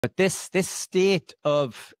But this state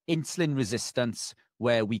of insulin resistance,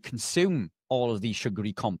 where we consume all of these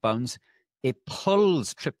sugary compounds, it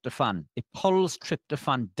pulls tryptophan. It pulls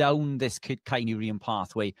tryptophan down this kynurenine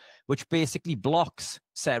pathway, which basically blocks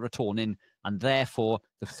serotonin and therefore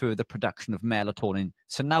the further production of melatonin.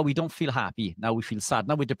 So now we don't feel happy. Now we feel sad.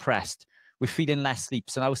 Now we're depressed. We're feeling less sleep.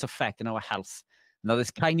 So now it's affecting our health. Now this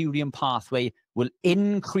kynurenine pathway will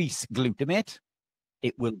increase glutamate.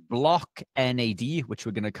 It will block NAD, which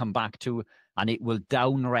we're going to come back to, and it will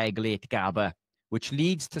downregulate GABA, which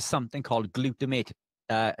leads to something called glutamate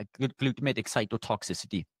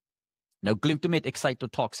excitotoxicity. Now, glutamate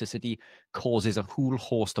excitotoxicity causes a whole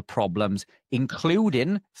host of problems,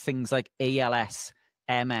 including things like ALS,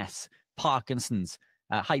 MS, Parkinson's,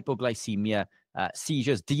 hypoglycemia,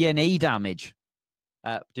 seizures, DNA damage,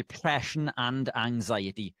 depression, and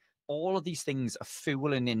anxiety. All of these things are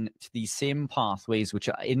fueling into these same pathways, which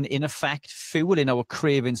are in effect fueling our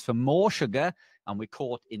cravings for more sugar, and we're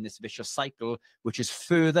caught in this vicious cycle, which is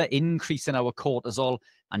further increasing our cortisol,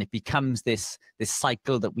 and it becomes this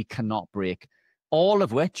cycle that we cannot break, all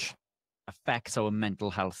of which affects our mental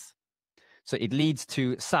health. So it leads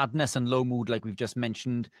to sadness and low mood, like we've just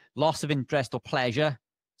mentioned, loss of interest or pleasure.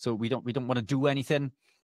 So we don't want to do anything.